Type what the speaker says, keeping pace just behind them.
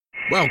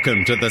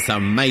Welcome to this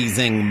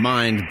amazing,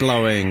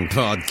 mind-blowing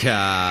podcast.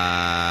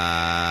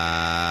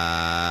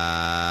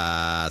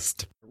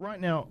 Right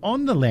now,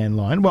 on the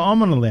landline, well,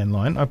 I'm on a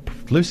landline.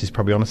 Lucy's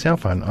probably on a cell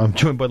phone. I'm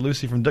joined by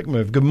Lucy from Dick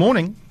Move. Good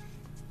morning.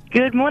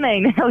 Good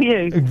morning. How are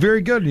you?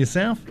 Very good.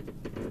 Yourself?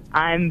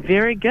 I'm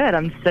very good.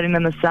 I'm sitting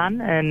in the sun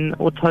in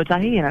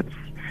Otautahi, and it's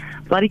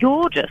bloody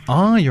gorgeous.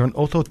 Ah, you're in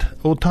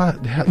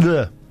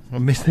I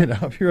messed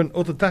that up. You're in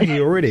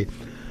Otautahi already.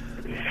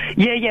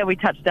 Yeah, we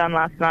touched down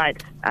last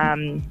night,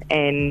 and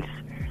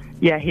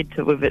head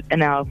to with it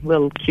in our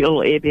little cute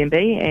little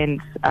Airbnb,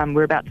 and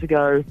we're about to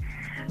go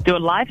do a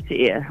live to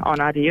air on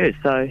RDU.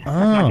 So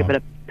like a bit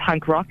of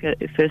punk rock at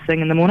first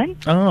thing in the morning.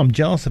 Oh, I'm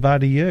jealous of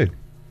RDU.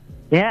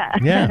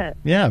 Yeah.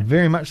 Yeah,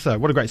 very much so.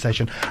 What a great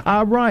station.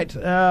 Right.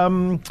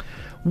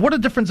 What a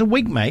difference a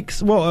week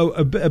makes. Well,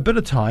 a bit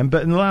of time,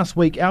 but in the last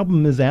week,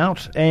 album is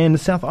out, and the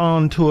South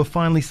Island tour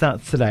finally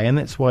starts today, and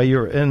that's why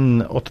you're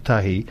in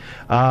Otautahi.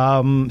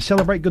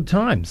 Celebrate good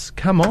times.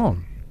 Come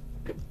on.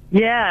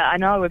 Yeah, I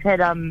know. We've had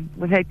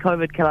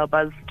COVID kill our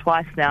buzz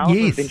twice now.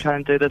 Yes. We've been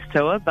trying to do this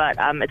tour, but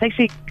it's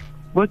actually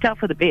worked out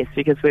for the best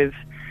because we've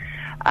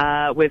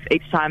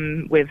each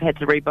time we've had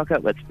to rebook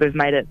it, we've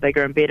made it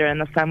bigger and better,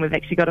 and this time we've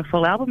actually got a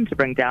full album to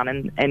bring down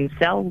and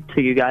sell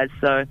to you guys.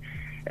 So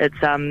it's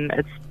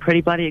pretty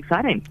bloody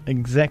exciting.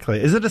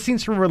 Exactly. Is it a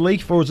sense of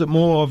relief, or is it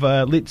more of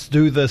a let's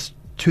do this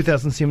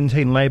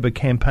 2017 Labour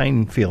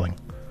campaign feeling?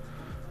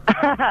 It's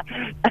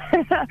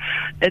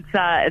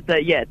the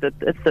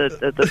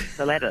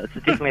latter. It's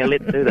definitely a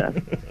let's do this.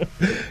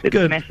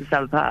 Let's smash this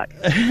out of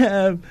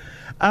the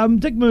park.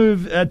 Dick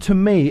Move to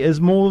me is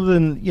more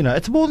than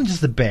it's more than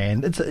just a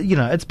band.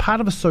 It's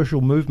part of a social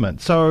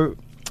movement. So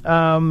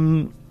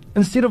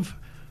instead of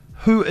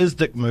who is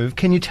Dick Move,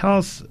 can you tell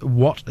us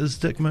what is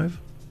Dick Move?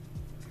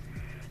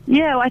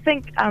 Yeah, well, I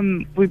think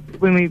when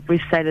we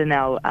said in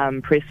our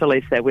press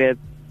release that we're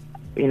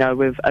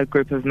with a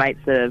group of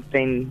mates that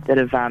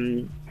have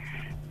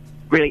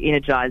really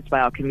energised by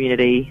our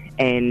community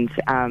and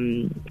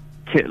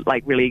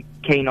really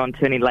keen on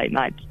turning late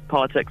night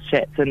politics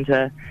chats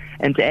into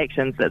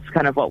actions. That's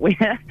kind of what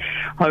we're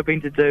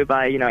hoping to do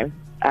by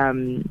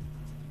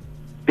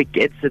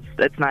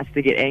it's nice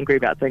to get angry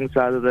about things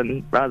rather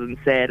than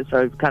sad.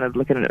 So kind of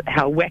looking at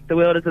how whacked the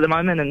world is at the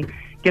moment and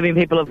giving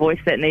people a voice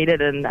that need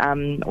it,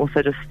 and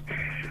also just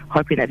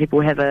hoping that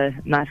people have a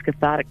nice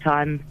cathartic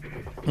time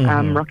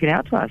rocking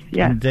out to us.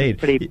 Yeah, indeed,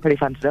 pretty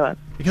fun to do it.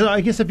 Because I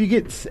guess if you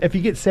get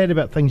sad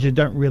about things, you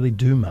don't really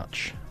do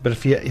much. But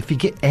if you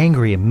get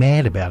angry and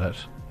mad about it,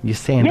 you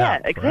stand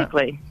up. Yeah,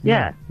 exactly.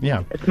 Right?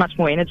 Yeah, it's much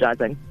more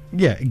energising.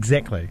 Yeah,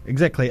 exactly.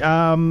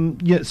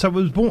 So it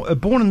was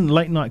born in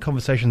late night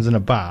conversations in a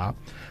bar.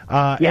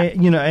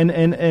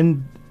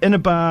 And in a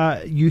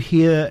bar you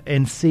hear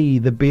and see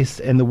the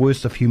best and the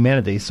worst of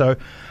humanity. So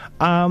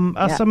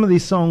are some of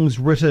these songs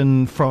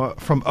written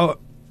from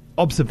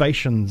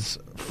observations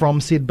from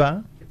said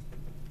bar?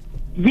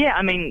 Yeah,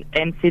 I mean,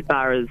 and said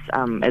bar is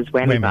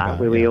Whammy Bar,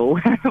 where we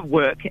all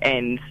work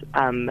and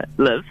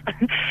live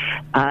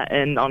on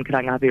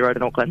Karangahape Road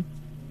in Auckland.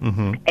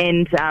 Mm-hmm.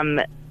 And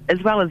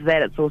as well as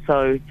that, it's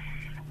also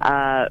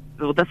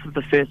this is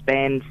the first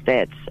band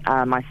that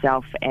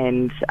myself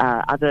and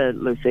other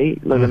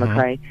Lulu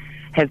McRae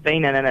have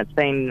been in, and it's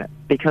been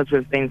because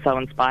we've been so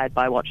inspired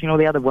by watching all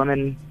the other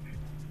women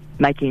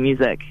making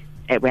music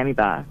at Whammy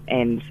Bar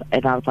and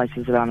at other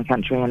places around the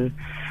country, and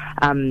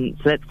so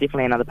that's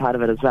definitely another part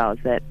of it as well, is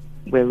that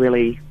we're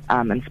really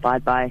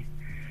inspired by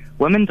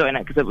women doing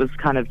it, because it was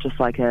kind of just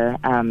like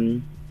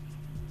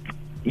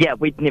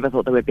we'd never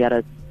thought that we'd be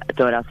able to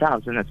do it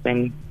ourselves, and it's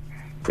been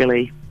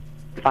really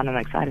fun and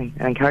exciting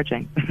and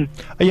encouraging.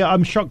 Yeah,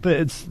 I'm shocked that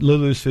it's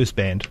Lulu's first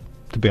band,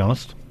 to be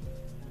honest.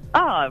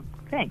 Oh,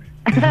 thanks.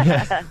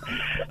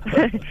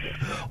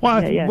 Well,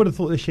 I would have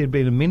thought that she had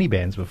been in many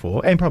bands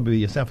before, and probably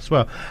yourself as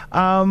well.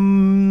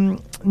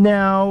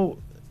 Now,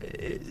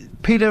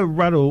 Peter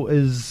Ruddle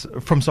is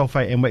from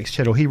Sulphate and Wax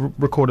Chattel. He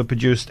recorded,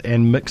 produced,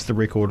 and mixed the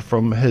record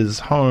from his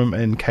home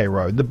in K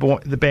Road.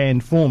 The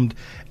band formed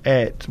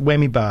at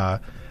Whammy Bar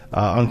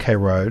on K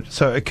Road,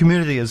 so a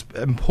community is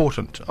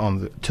important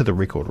to the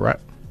record, right?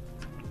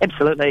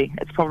 Absolutely,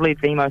 it's probably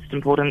the most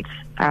important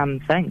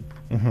thing.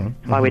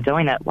 Why we're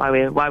doing it, why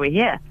we're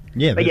here.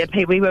 Yeah, but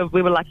Pete, we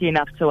were lucky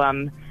enough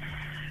to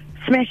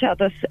smash out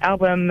this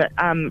album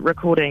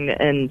recording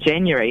in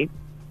January,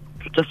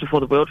 just before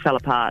the world fell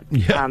apart.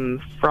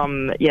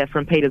 From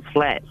Peter's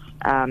flat.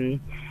 And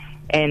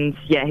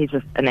he's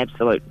just an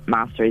absolute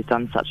master. He's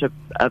done such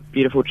a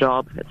beautiful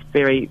job.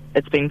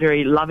 It's been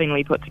very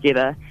lovingly put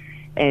together,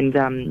 and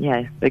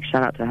big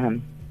shout out to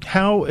him.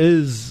 How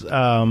is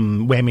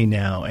Whammy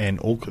now and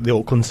the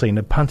Auckland scene?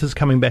 Are punters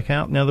coming back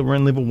out now that we're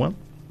in level 1?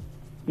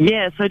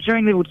 Yeah, so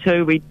during level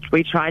 2 we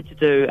tried to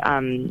do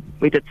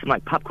we did some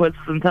like pub quizzes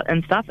and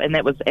stuff, and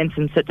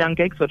some sit down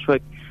gigs, which were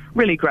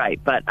really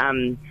great. But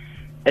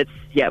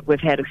we've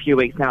had a few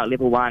weeks now at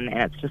level 1,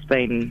 and it's just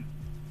been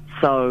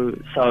so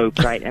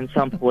great and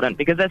so important,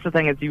 because that's the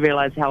thing, is you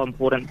realise how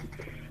important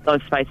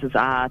those spaces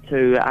are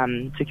to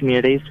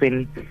communities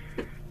when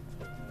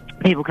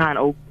people can't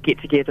all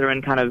get together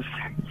and kind of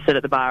sit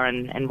at the bar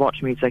and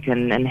watch music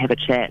and have a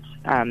chat.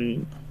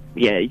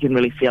 You can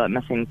really feel it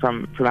missing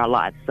from our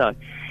lives. So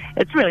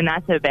it's really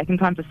nice to have it back in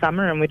time for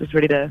summer, and we're just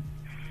ready to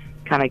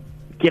kind of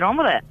get on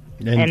with it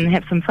and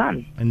have some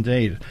fun.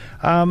 Indeed.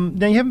 Now,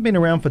 you haven't been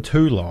around for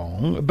too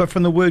long, but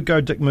from the word Go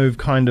Dick Move, it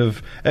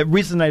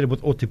resonated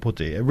with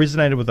Ōtepoti. It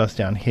resonated with us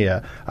down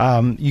here.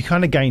 You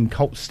kind of gained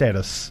cult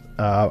status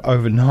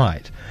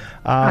overnight.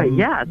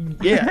 Yeah.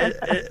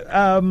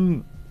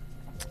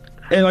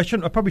 And I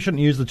probably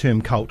shouldn't use the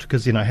term cult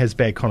because it has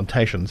bad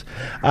connotations.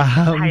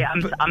 Hey,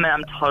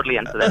 I'm totally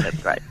into that.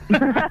 That's great.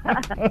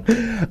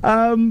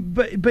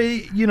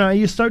 But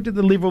you stoked at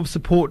the level of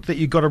support that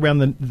you got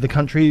around the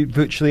country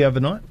virtually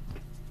overnight.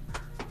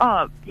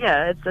 Oh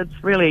yeah,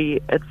 it's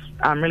really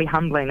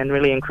humbling and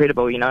really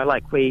incredible.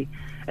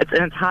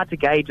 It's hard to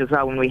gauge as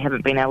well when we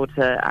haven't been able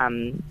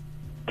to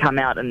come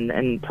out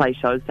and play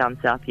shows down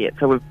south yet.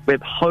 So we're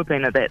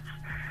hoping that that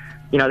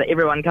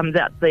everyone comes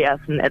out to see us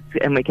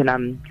and we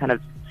can kind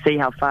of see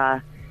how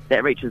far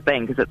that reach has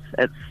been, because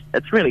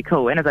it's really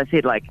cool. And as I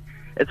said,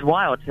 it's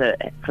wild for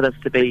this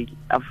to be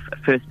a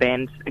first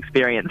band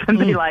experience and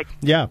be like,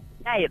 yeah,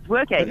 hey, it's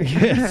working.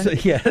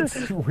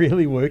 It's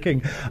really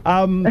working.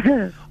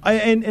 And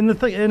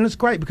it's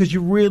great because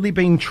you've really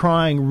been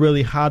trying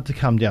really hard to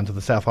come down to the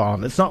South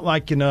Island. It's not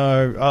like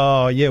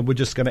we're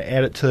just going to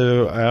add it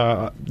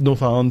to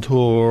North Island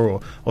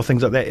tour or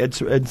things like that. It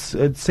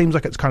seems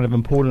like it's kind of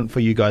important for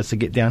you guys to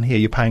get down here.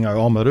 You're paying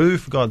Oamaru,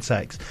 for God's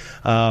sakes.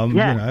 So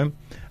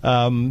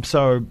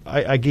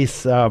I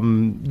guess I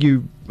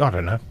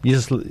don't know.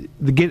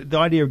 The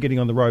idea of getting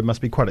on the road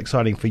must be quite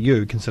exciting for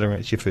you, considering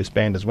it's your first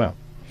band as well.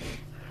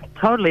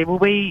 Totally. Well,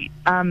 we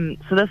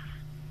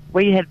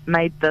had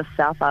made the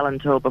South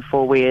Island tour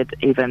before we had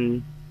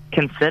even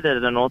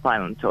considered a North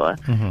Island tour,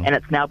 and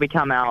it's now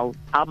become our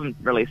album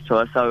release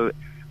tour. So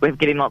we're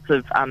getting lots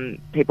of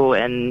people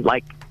in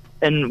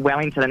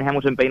Wellington and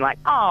Hamilton being like,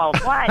 "Oh,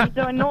 why are you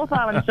doing North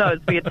Island shows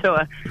for your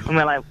tour?" And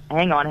we're like,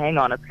 "Hang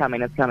on, it's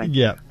coming."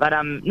 Yeah. But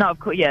no, of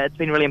course, yeah, it's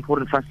been really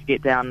important for us to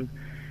get down,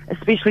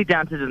 especially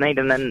down to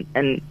Dunedin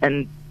and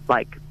in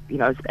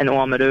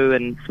Oamaru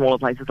and smaller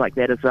places like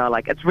that as well.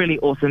 It's really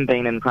awesome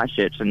being in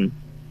Christchurch and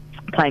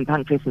playing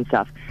punk fest and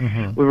stuff.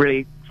 We're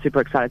really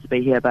super excited to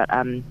be here, but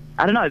I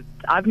don't know,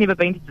 I've never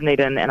been to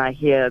Dunedin and I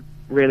hear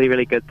really,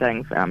 really good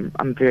things.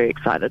 I'm very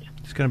excited.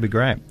 It's going to be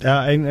great.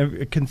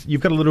 And you've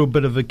got a little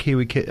bit of a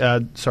Kiwi,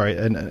 an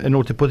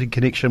Ōtepoti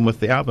connection with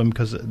the album,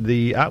 because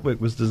the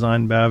artwork was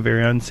designed by our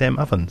very own Sam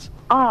Muffins.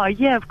 Oh,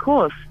 yeah, of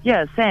course.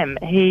 Yeah, Sam.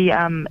 He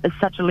is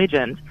such a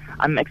legend.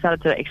 I'm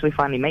excited to actually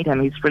finally meet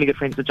him. He's really good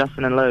friends with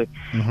Justin and Lou.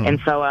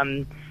 And so,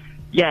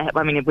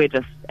 we're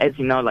just, as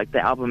you know, the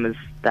album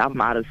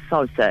art is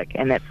so sick,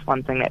 and that's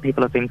one thing that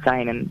people have been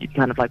saying, and you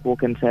kind of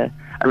walk into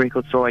a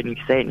record store and you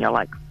see it and you're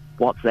like,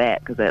 what's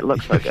that? Because it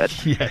looks so good.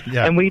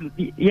 Yeah. And we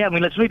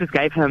literally just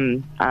gave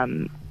him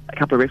a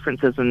couple of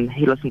references, and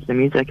he listened to the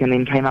music and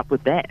then came up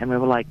with that, and we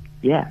were like,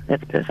 yeah,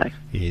 that's perfect.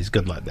 Yeah, he's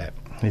good like that.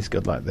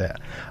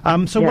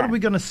 What are we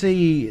going to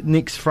see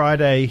next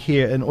Friday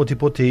here in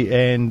Ōtepoti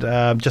and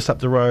just up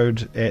the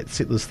road at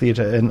Settlers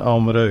Theatre in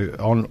Oamaru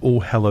on All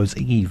Hallows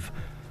Eve?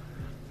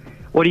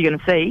 What are you going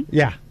to see?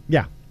 Yeah.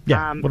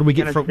 What do we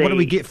get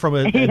from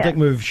a Dick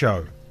Move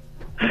show?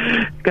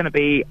 It's going to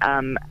be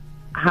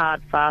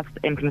hard, fast,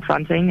 and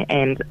confronting,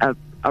 and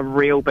a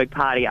real big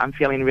party. I'm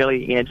feeling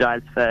really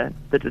energised for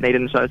the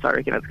Dunedin show, so I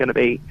reckon it's going to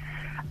be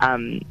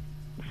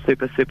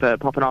super, super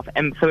popping off.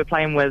 And so we're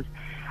playing with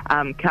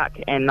Cuck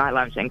and Night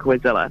Lunch and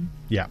Koizilla.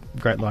 Yeah,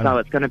 great lineup. So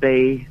it's going to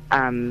be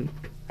a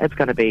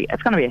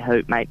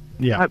hoot, mate.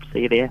 Yeah. Hope to see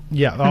you there.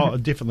 Yeah,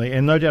 definitely.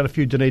 And no doubt a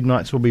few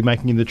Dunedinites will be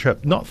making the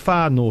trip not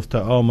far north to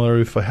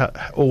Oamaru for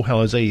All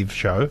Hallows Eve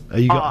show. Have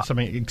you got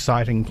something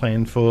exciting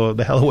planned for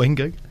the Halloween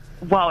gig?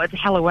 Well, it's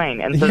Halloween,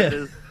 and so it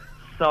is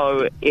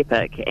so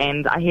epic.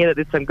 And I hear that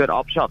there's some good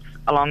op shops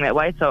along that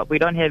way, so we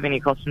don't have any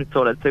costumes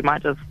sorted, so we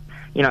might just,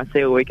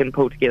 see what we can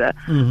pull together.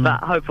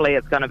 But hopefully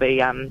it's going to be,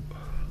 a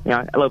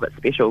little bit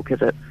special,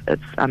 because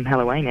it's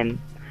Halloween and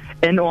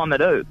in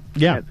Oamaru.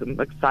 Yeah. I'm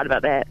excited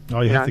about that.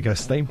 Oh, you have to go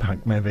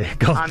steampunk, maybe.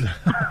 God.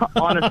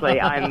 Honestly,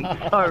 I'm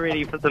so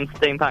ready for some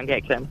steampunk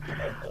action.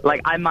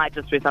 I might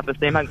just dress up as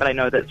steampunk, but I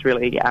know that's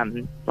really,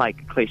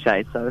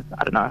 cliche, so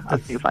I don't know. I'll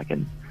see if I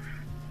can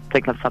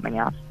think of something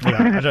else.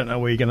 Yeah, I don't know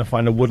where you're going to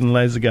find a wooden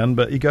laser gun,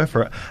 but you go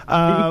for it.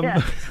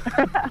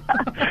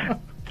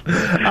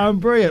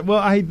 Brilliant.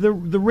 Well, the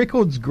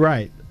record's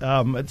great.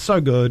 It's so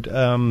good.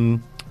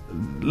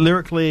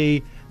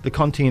 Lyrically, the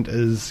content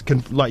is,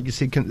 like you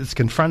said, it's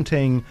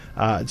confronting,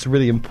 it's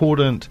really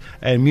important,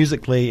 and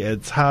musically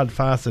it's hard,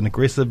 fast and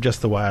aggressive,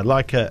 just the way I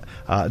like it.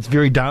 It's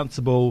very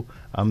danceable,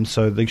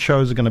 so the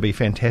shows are going to be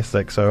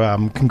fantastic.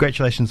 So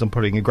congratulations on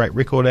putting a great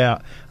record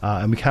out,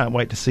 and we can't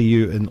wait to see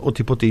you in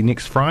Ōtepoti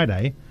next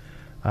Friday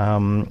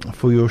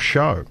for your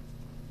show.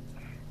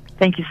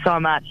 Thank you so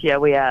much. Yeah,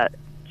 we are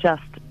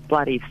just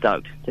bloody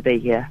stoked to be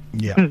here.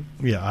 Yeah,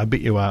 I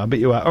bet you are.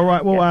 All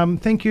right, well,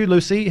 thank you,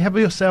 Lucy. Have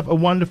yourself a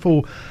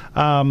wonderful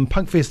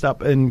punk fest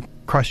up in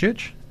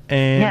Christchurch,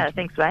 And yeah,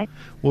 thanks, mate.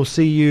 We'll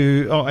see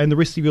you, and the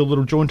rest of your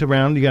little jaunt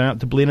around. You're going out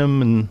to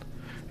Blenheim and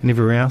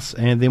everywhere else.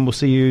 And then we'll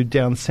see you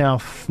down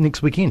south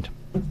next weekend.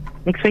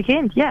 Next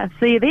weekend, yeah.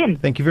 See you then.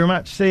 Thank you very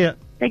much. See ya.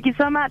 Thank you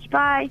so much.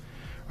 Bye.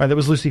 Right, that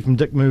was Lucy from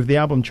Dick Move. The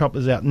album Chop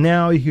is out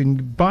now. You can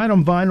buy it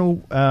on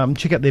vinyl.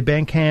 Check out their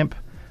Bandcamp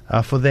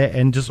for that,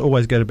 and just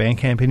always go to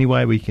Bandcamp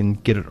anyway. We can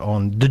get it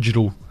on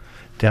digital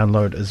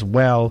download as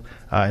well.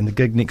 And the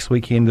gig next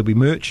weekend, there'll be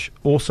merch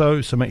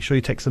also, so make sure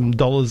you take some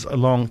dollars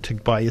along to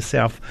buy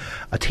yourself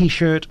a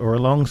t-shirt or a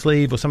long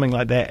sleeve or something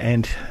like that,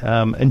 and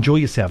enjoy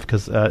yourself,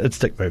 because it's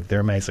Dick Move. They're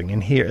amazing.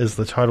 And here is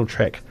the title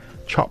track,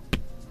 Chop,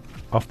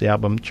 off the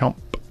album Chomp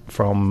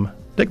from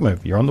Dick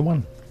Move. You're on the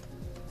one.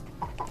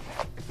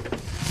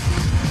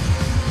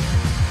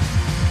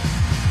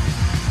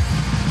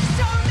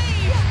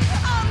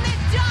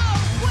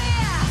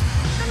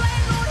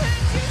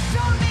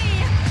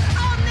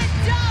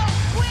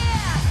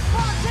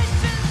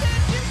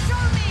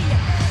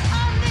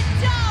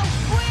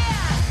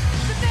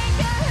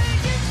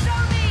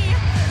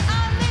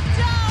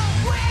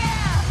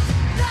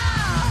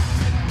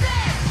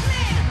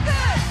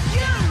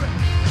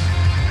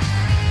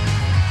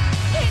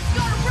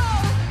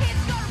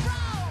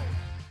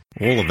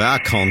 All of our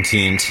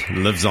content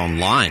lives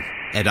online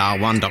at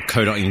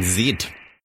r1.co.nz.